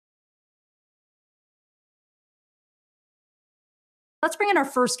Let's bring in our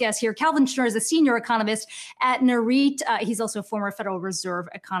first guest here. Calvin Schure is a senior economist at Nareit. He's also a former Federal Reserve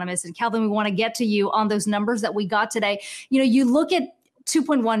economist. And Calvin, we want to get to you on those numbers that we got today. You know, you look at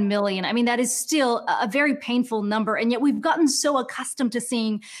 2.1 million. I mean, that is still a very painful number. And yet we've gotten so accustomed to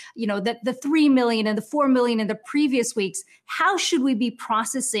seeing, you know, the 3 million and the 4 million in the previous weeks. How should we be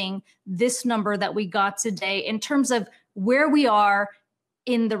processing this number that we got today in terms of where we are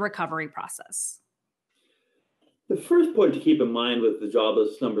in the recovery process? The first point to keep in mind with the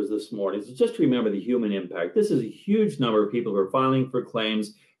jobless numbers this morning is just to remember the human impact. This is a huge number of people who are filing for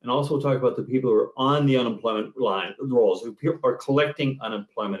claims, and also talk about the people who are on the unemployment line rolls, who are collecting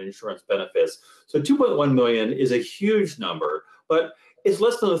unemployment insurance benefits. So 2.1 million is a huge number, but it's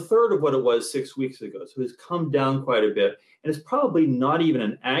less than a third of what it was 6 weeks ago. So it's come down quite a bit, and it's probably not even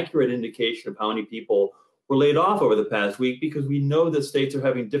an accurate indication of how many people were laid off over the past week, because we know that states are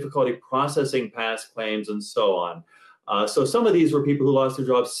having difficulty processing past claims and so on. So some of these were people who lost their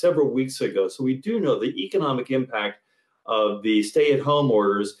jobs several weeks ago. So we do know the economic impact of the stay-at-home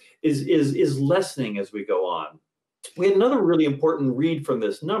orders is lessening as we go on. We had another really important read from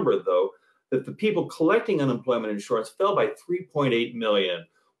this number, though, that the people collecting unemployment insurance fell by 3.8 million.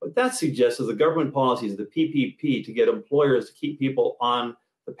 What that suggests is the government policies, the PPP, to get employers to keep people on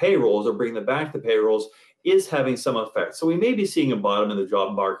the payrolls or bring them back to the payrolls, is having some effect. So we may be seeing a bottom in the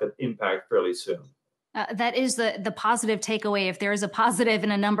job market impact fairly soon. That is the positive takeaway, if there is a positive in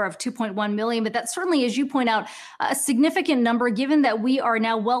a number of 2.1 million. But that certainly, as you point out, a significant number, given that we are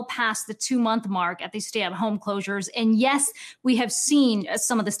now well past the 2-month mark at these stay-at-home closures. And yes, we have seen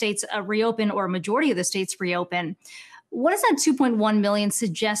some of the states reopen, or a majority of the states reopen. What does that 2.1 million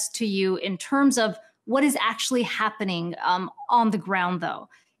suggest to you in terms of what is actually happening on the ground, though?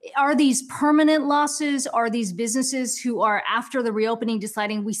 Are these permanent losses? Are these businesses who are, after the reopening,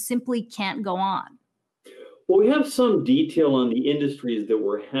 deciding we simply can't go on? Well, we have some detail on the industries that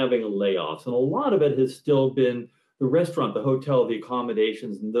were having layoffs, and a lot of it has still been the restaurant, the hotel, the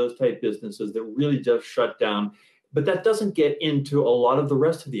accommodations, and those type businesses that really just shut down. But that doesn't get into a lot of the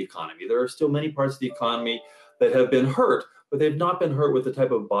rest of the economy. There are still many parts of the economy that have been hurt, but they've not been hurt with the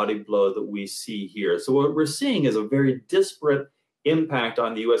type of body blow that we see here. So what we're seeing is a very disparate impact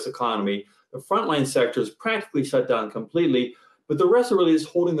on the U.S. economy. The frontline sectors practically shut down completely, but the rest are really just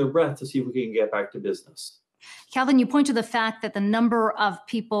holding their breath to see if we can get back to business. Calvin, you point to the fact that the number of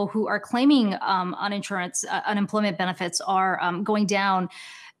people who are claiming unemployment benefits are going down.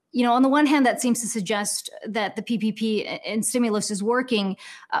 You know, on the one hand, that seems to suggest that the PPP and stimulus is working.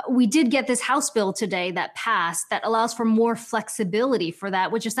 We did get this House bill today that passed that allows for more flexibility for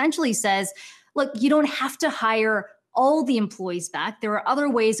that, which essentially says, look, you don't have to hire all the employees back. There are other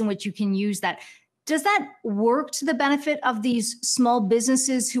ways in which you can use that. Does that work to the benefit of these small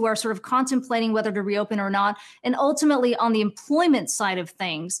businesses who are sort of contemplating whether to reopen or not? And ultimately, on the employment side of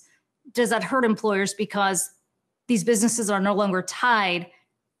things, does that hurt employers because these businesses are no longer tied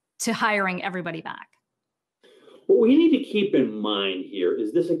to hiring everybody back? What we need to keep in mind here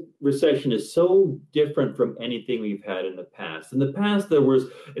is this recession is so different from anything we've had in the past. In the past, there was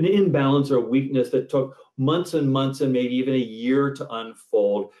an imbalance or a weakness that took months and months and maybe even a year to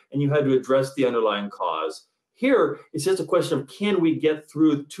unfold, and you had to address the underlying cause. Here, it's just a question of, can we get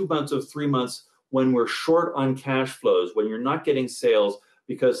through 2 months of 3 months when we're short on cash flows, when you're not getting sales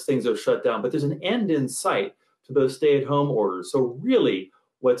because things are shut down, but there's an end in sight to those stay-at-home orders. So really,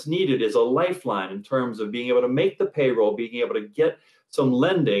 what's needed is a lifeline in terms of being able to make the payroll, being able to get some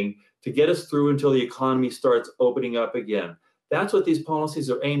lending to get us through until the economy starts opening up again. That's what these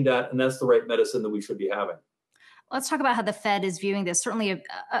policies are aimed at, and that's the right medicine that we should be having. Let's talk about how the Fed is viewing this. Certainly,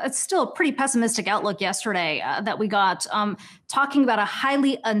 it's still a pretty pessimistic outlook yesterday that we got, talking about a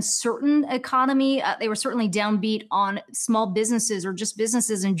highly uncertain economy. They were certainly downbeat on small businesses, or just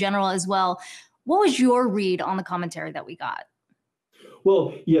businesses in general as well. What was your read on the commentary that we got?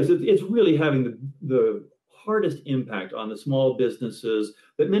 Well, yes, it's really having the hardest impact on the small businesses,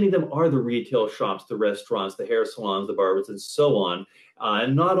 that many of them are the retail shops, the restaurants, the hair salons, the barbers, and so on.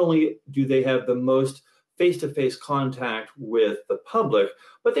 And not only do they have the most face-to-face contact with the public,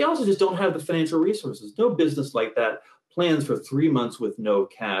 but they also just don't have the financial resources. No business like that plans for 3 months with no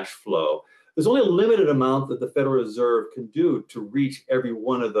cash flow. There's only a limited amount that the Federal Reserve can do to reach every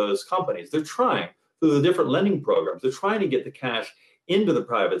one of those companies. They're trying through the different lending programs. They're trying to get the cash into the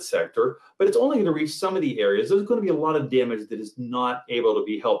private sector, but it's only going to reach some of the areas. There's going to be a lot of damage that is not able to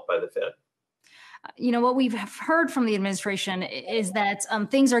be helped by the Fed. You know, what we've heard from the administration is that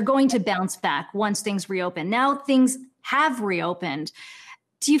things are going to bounce back once things reopen. Now things have reopened.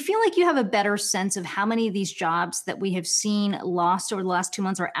 Do you feel like you have a better sense of how many of these jobs that we have seen lost over the last 2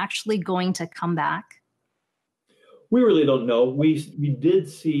 months are actually going to come back? We really don't know. We did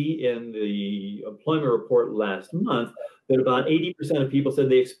see in the employment report last month that about 80% of people said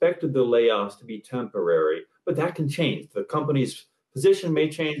they expected the layoffs to be temporary, but that can change. The company's position may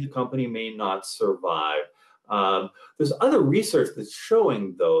change, the company may not survive. There's other research that's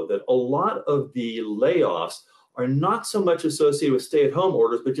showing, though, that a lot of the layoffs are not so much associated with stay-at-home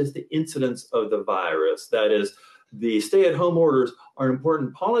orders, but just the incidence of the virus. That is, the stay-at-home orders are an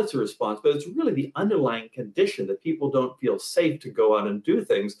important policy response, but it's really the underlying condition that people don't feel safe to go out and do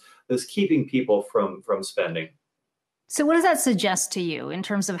things that's keeping people from spending. So what does that suggest to you in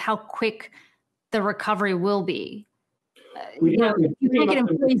terms of how quick the recovery will be? You can't get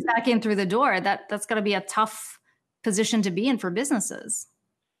employees back in through the door. That's got to be a tough position to be in for businesses.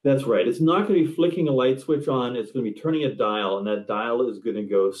 That's right. It's not going to be flicking a light switch on. It's going to be turning a dial, and that dial is going to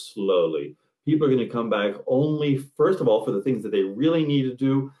go slowly. People are going to come back only, first of all, for the things that they really need to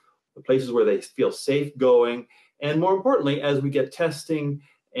do, the places where they feel safe going, and more importantly, as we get testing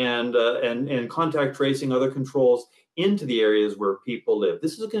and contact tracing, other controls into the areas where people live.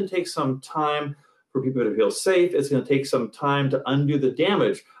 This is going to take some time for people to feel safe. It's going to take some time to undo the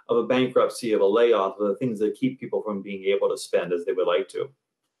damage of a bankruptcy, of a layoff, of the things that keep people from being able to spend as they would like to.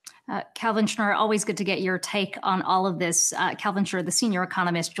 Calvin Schure, always good to get your take on all of this. Calvin Schure, the senior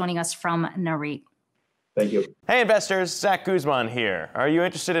economist, joining us from Nareit. Thank you. Hey investors, Zach Guzman here. Are you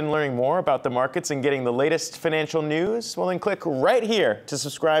interested in learning more about the markets and getting the latest financial news? Well, then click right here to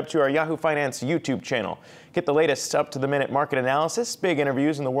subscribe to our Yahoo Finance YouTube channel. Get the latest up-to-the-minute market analysis, big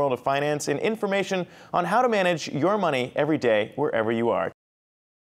interviews in the world of finance, and information on how to manage your money every day wherever you are.